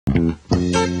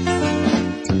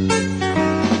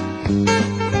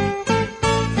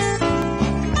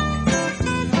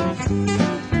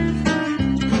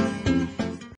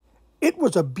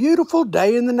was a beautiful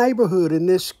day in the neighborhood, and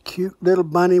this cute little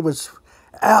bunny was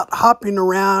out hopping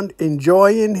around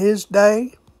enjoying his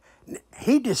day.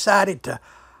 He decided to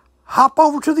hop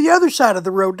over to the other side of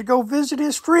the road to go visit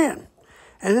his friend.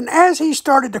 And then as he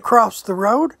started to cross the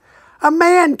road, a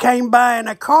man came by in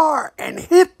a car and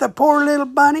hit the poor little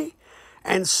bunny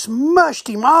and smushed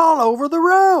him all over the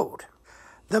road.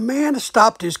 The man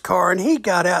stopped his car and he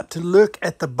got out to look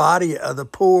at the body of the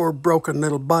poor broken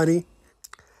little bunny.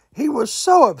 He was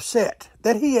so upset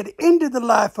that he had ended the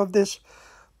life of this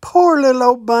poor little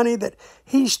old bunny that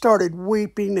he started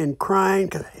weeping and crying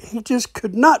because he just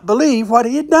could not believe what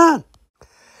he had done.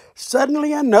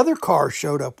 Suddenly another car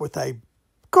showed up with a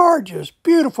gorgeous,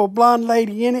 beautiful blonde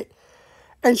lady in it,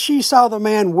 and she saw the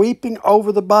man weeping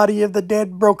over the body of the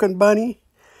dead broken bunny,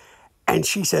 and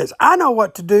she says, "I know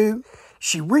what to do."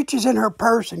 She reaches in her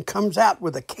purse and comes out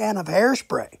with a can of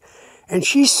hairspray, and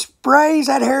she sprays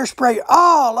that hairspray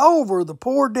all over the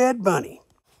poor dead bunny.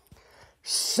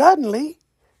 Suddenly,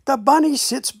 the bunny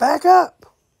sits back up.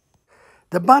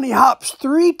 The bunny hops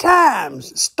 3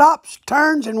 times, stops,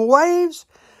 turns, and waves,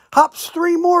 hops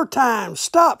 3 more times,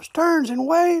 stops, turns, and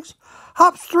waves,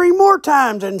 hops 3 more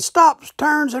times, and stops,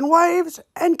 turns, and waves,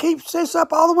 and keeps this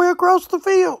up all the way across the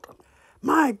field.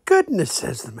 "My goodness,"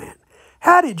 says the man,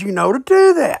 "how did you know to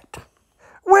do that?"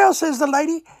 "Well," says the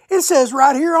lady, "it says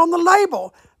right here on the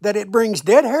label that it brings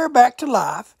dead hair back to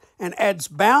life and adds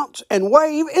bounce and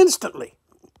wave instantly."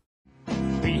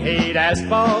 We hate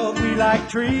asphalt, we like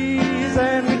trees,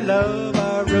 and we love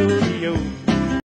our rodeo.